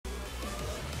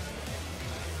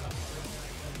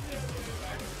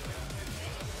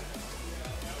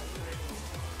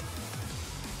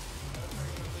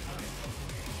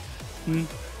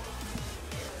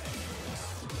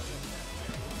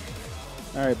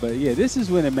All right, but yeah, this is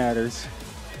when it matters.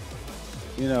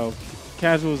 You know,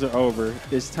 casuals are over.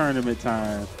 It's tournament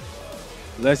time.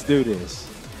 Let's do this.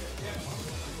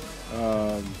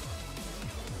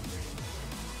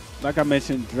 Like I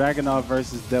mentioned, Dragunov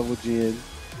versus Devil Jin.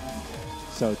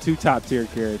 So 2 top tier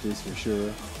characters for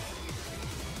sure.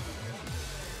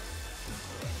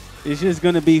 It's just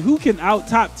gonna be who can out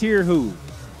top tier who.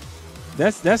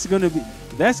 That's gonna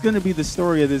be the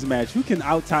story of this match. Who can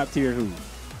out top tier who?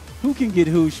 Who can get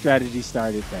whose strategy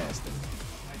started faster?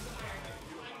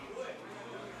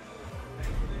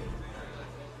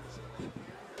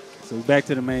 So back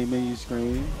to the main menu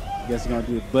screen. I guess we're gonna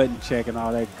do a button check and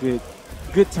all that good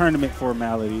tournament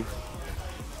formality.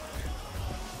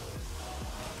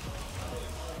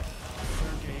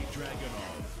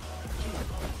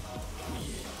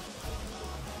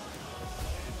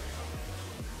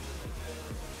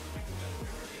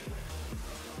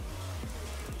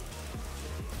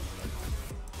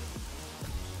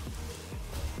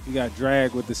 You got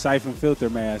Drag with the Siphon Filter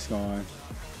mask on.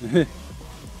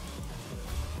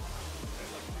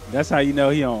 That's how you know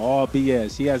he on all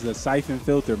BS. He has a Siphon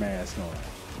Filter mask on.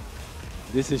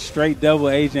 This is straight double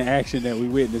agent action that we're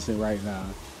witnessing right now.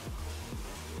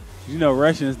 You know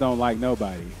Russians don't like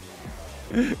nobody.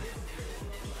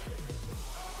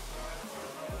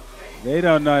 They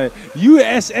don't know it.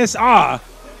 USSR.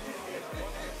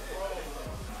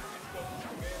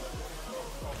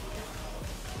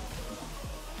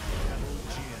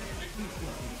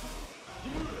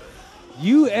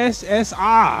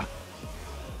 USSR.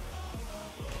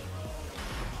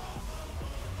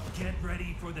 Get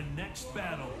ready for the next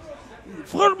battle.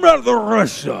 From Mother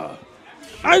Russia.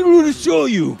 I'm going to show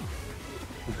you.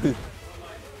 Round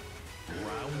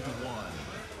 1.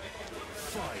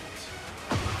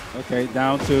 Fight. Okay,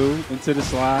 down 2 into the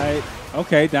slide.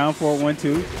 Okay, down 4, 1,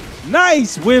 2.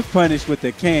 Nice whiff punish with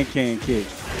the can kick.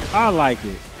 I like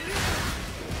it.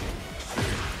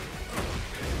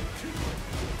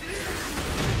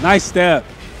 Nice step.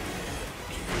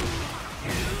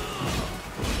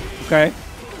 Okay.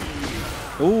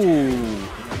 Ooh.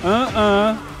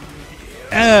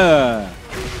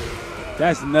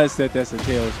 That's nuts that that's a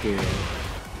tailspin.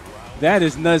 That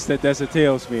is nuts that that's a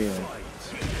tailspin.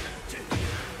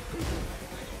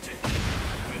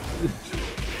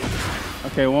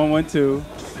 Okay, 1, 1, 2.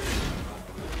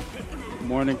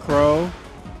 Morning Crow.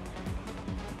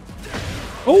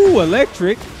 Ooh,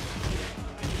 electric.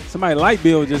 Somebody light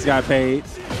bill just got paid.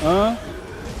 Oh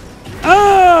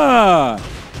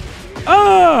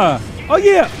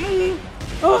yeah.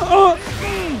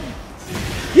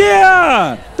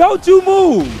 Yeah. Don't you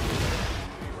move.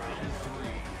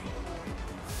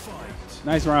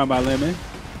 Nice round by Lemon.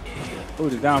 Oh,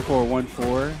 the down 4, 1,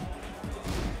 4.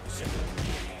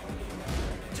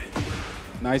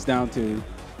 Nice down 2.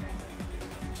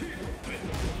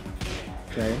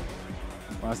 Okay.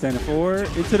 While standing forward,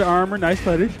 into the armor, nice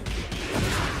punish.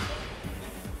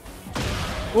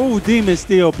 Ooh, Demon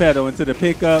Steel pedal into the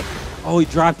pickup. Oh, he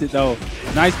dropped it though.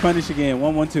 Nice punish again,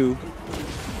 1, 1, 2.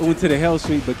 Ooh, into the Hell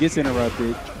Sweep, but gets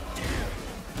interrupted.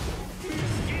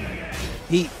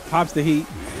 Heat, pops the heat.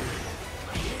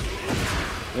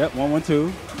 Yep, 1, 1,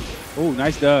 2. Ooh,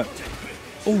 nice dub.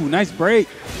 Ooh, nice break.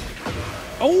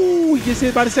 Oh, he gets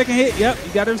hit by the second hit. Yep,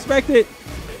 you gotta respect it.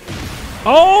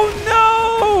 Oh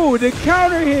no! The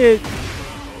counter hit.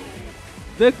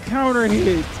 The counter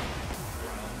hit.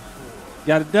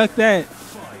 Gotta duck that.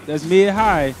 That's mid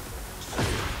high.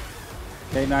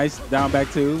 Okay, nice. Down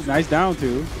back 2. Nice down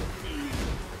 2.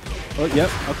 Oh, yep.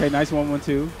 Okay, nice 1, 1,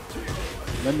 2.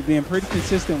 Let me being pretty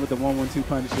consistent with the 1, 1, 2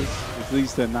 punishes, which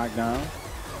leads to a knockdown.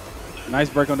 Nice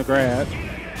break on the grab.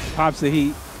 Pops the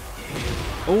heat.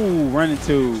 Oh, running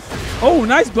 2. Oh,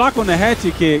 nice block on the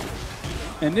hatchet kick.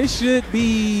 And this should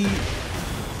be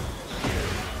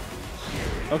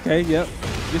okay. Yep.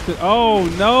 Oh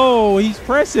no, he's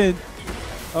pressing.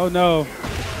 Oh no.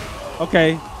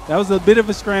 Okay, that was a bit of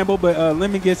a scramble, but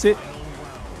Lemon gets it.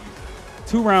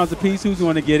 2 rounds apiece. Who's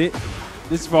going to get it?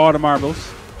 This is for all the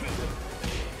marbles.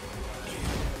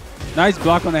 Nice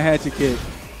block on the hatchet kick.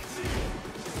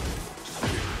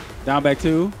 Down back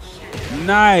 2.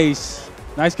 Nice.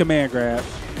 Nice command grab.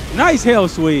 Nice Hell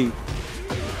Sweep.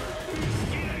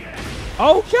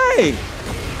 Okay.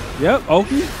 Yep,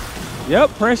 Oki. Yep,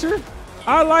 pressure.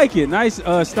 I like it. Nice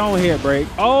stone head break.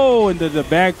 Oh, into the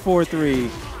back 4-3.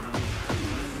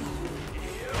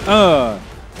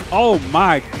 Oh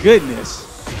my goodness.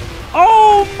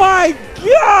 Oh my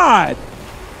God.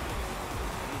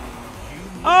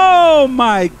 Oh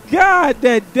my God,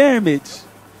 that damage.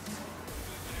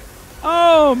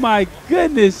 Oh my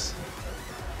goodness.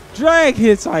 Drag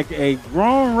hits like a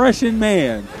grown Russian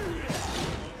man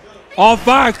off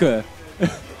vodka.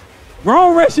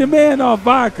 Grown Russian man off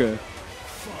vodka.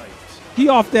 He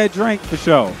off that drink for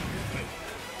sure.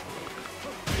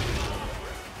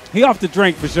 He off the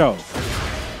drink for sure.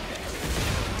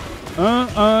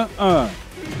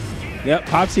 Yep,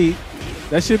 pops heat.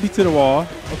 That should be to the wall.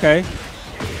 Okay.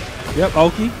 Yep,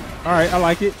 Oki. All right, I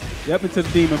like it. Yep, into the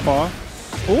demon paw.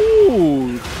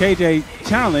 Ooh, KJ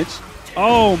challenge.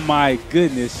 Oh my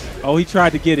goodness. Oh, he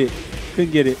tried to get it.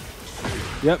 Couldn't get it.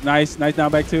 Yep, nice. Nice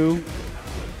down back two.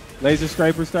 Laser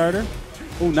scraper starter.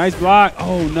 Ooh, nice block.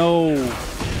 Oh no.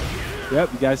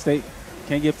 Yep, you gotta stay.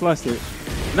 Can't get flustered.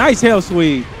 Nice hell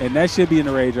sweep. And that should be in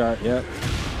the rage art. Yep.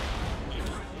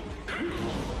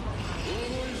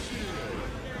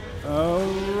 All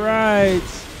right.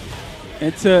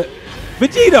 Into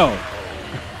Vegito.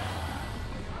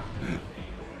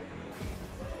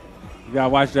 You gotta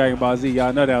watch Dragon Ball Z.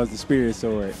 Y'all know that was the spirit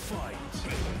sword.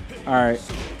 All right.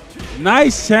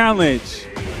 Nice challenge.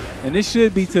 And this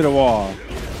should be to the wall.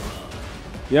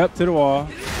 Yep, to the wall.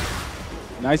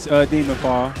 Nice demon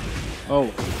paw.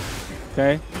 Oh.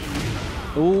 Okay.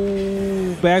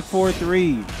 Ooh, back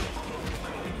 4-3.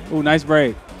 Ooh, nice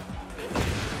break.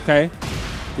 Okay.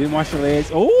 Didn't wash your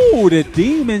legs. Oh, the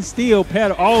demon steel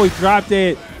pedal. Oh, he dropped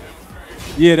it.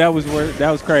 Yeah, that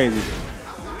was crazy.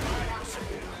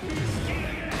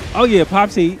 Oh yeah,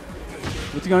 pops heat.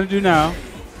 What you gonna do now?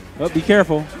 Oh, be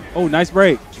careful. Oh, nice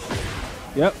break.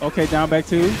 Yep. Okay, down back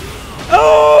two.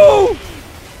 Oh.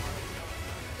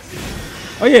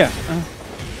 Oh yeah.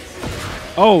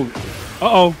 Oh.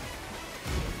 Uh-oh.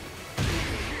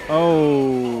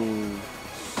 Oh.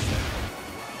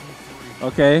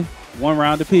 Okay. One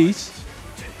round apiece.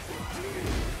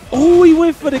 Oh, he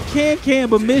went for the can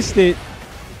but missed it.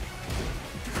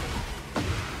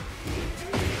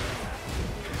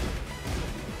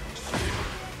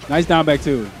 Nice down back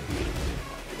two.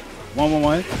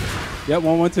 1-1-1. Yep,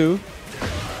 1-1-2.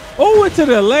 Oh, into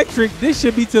the electric. This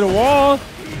should be to the wall.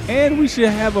 And we should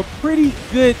have a pretty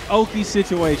good Oki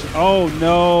situation. Oh,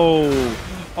 no.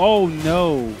 Oh,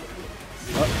 no.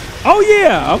 Oh,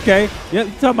 yeah. Okay. Yep, you're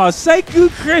talking about Seiku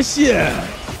Crushia.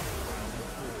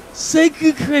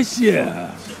 Seiku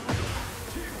Crushia.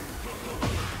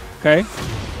 Okay.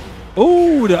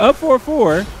 Ooh, the up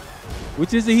 4-4,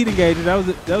 which is the heat engager.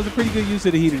 That was a pretty good use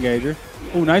of the heat engager.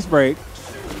 Ooh, nice break.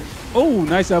 Ooh,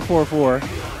 nice up 4-4.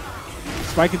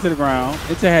 Spike it to the ground.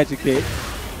 It's a hatchet kick.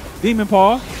 Demon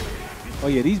paw. Oh,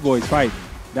 yeah, these boys fighting.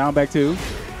 Down back two.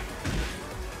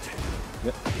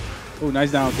 Yep. Ooh,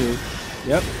 nice down two.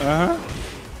 Yep,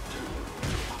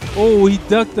 Oh, he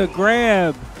ducked the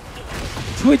grab.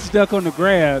 Twitch duck on the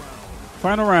grab.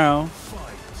 Final round.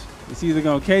 It's either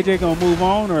KJ gonna move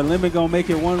on or LeMon gonna make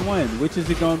it 1-1. Which is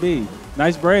it gonna be?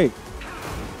 Nice break.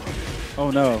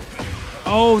 Oh no.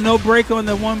 Oh, no break on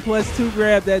the 1+2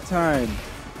 grab that time.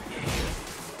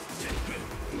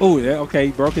 Oh, yeah, okay,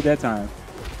 he broke it that time.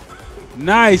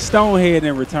 Nice stonehead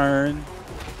in return.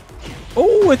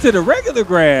 Oh, into the regular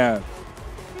grab.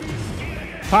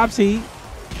 Pops heat.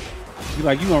 You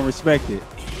gonna respect it.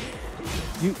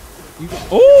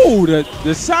 Oh,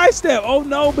 the sidestep. Oh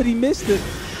no, but he missed it.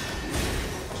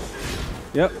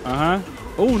 Yep,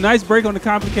 Oh, nice break on the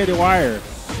complicated wire.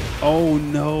 Oh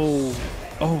no.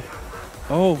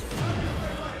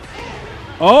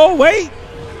 Oh, wait.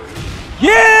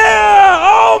 Yeah!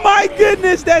 Oh my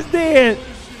goodness, that's dead.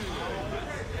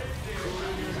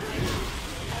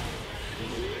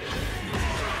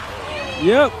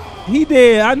 Yep, he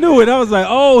did. I knew it. I was like,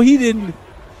 oh, he didn't.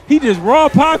 He just raw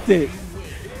popped it.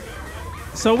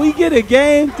 So we get a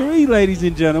game 3, ladies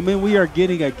and gentlemen. We are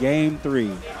getting a game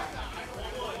 3.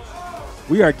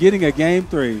 We are getting a game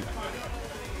 3.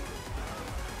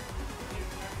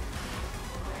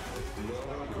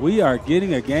 We are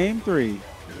getting a game 3.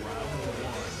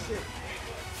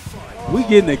 We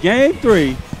getting a game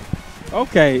 3.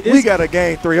 Okay. We got a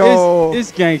game 3. Oh.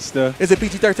 It's gangsta. Is it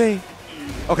PG-13?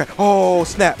 Okay. Oh,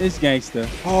 snap. It's gangsta.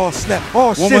 Oh, snap.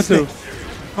 Oh, shiznit.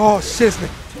 Oh, shiznit.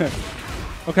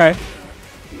 Okay.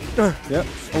 Yep.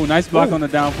 Oh, nice block on the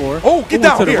down 4. Oh, get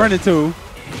down to here. The running 2.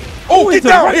 Oh, get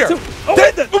down here. Oh,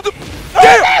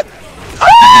 damn.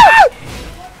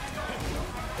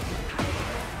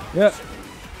 Yep.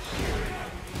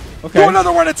 Okay. Do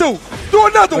another running 2. Do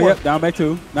another one. Yep, down back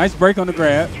 2. Nice break on the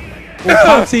grab.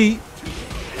 Pops heat.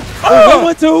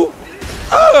 Oh, 1-1-2.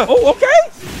 Oh, okay.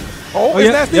 Oh,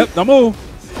 it's nasty. Yep, the move.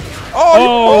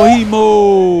 Oh, he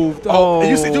moved. Oh,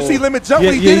 you see LeMon jump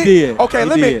when he did did it? it? Okay,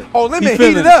 LeMon. Oh, LeMon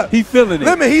heated up. He feeling it.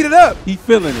 LeMon heated up. He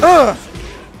feeling it.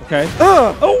 Okay.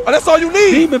 Oh, that's all you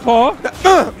need. Demon paw.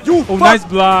 You nice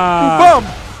block. You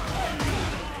bum.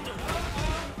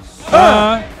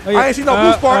 I ain't seen no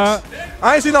blue sparks.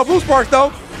 I ain't seen no blue sparks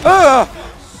though.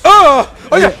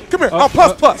 Oh yeah, come here.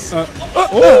 Plus.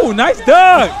 Oh, nice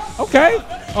dug. Okay.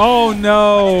 Oh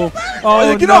no.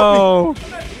 Oh get no. off me.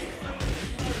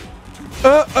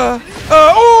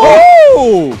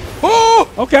 Oh.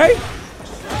 Okay.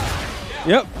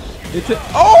 Yep. It's a,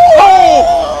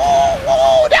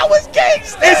 Oh, that was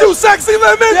gangster. Is you sexy,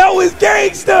 LeMon? that was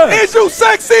gangster. Is you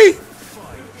sexy?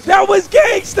 That was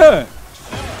gangster.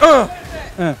 Oh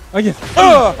yeah.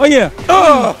 Oh yeah.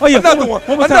 Oh yeah. Another one.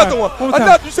 One more time. Another one. One more time.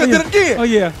 Another. You said Oh, yeah. did it again. Oh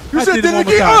yeah. You I said did did it one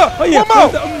more again. time. Oh yeah. One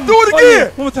more. Do it again.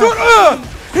 One more time. Do it.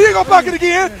 He ain't gonna block it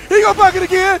again. He ain't gonna block it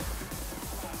again.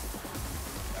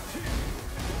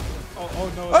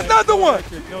 Oh no. Another one.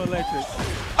 Electric, no electric.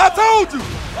 I told you.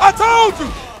 I told you.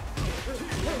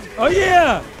 Oh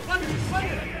yeah.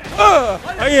 Oh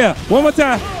yeah. One more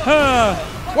time.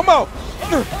 One more.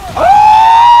 Oh!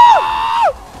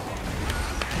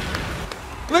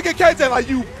 Look at KJ like,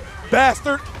 you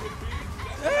bastard.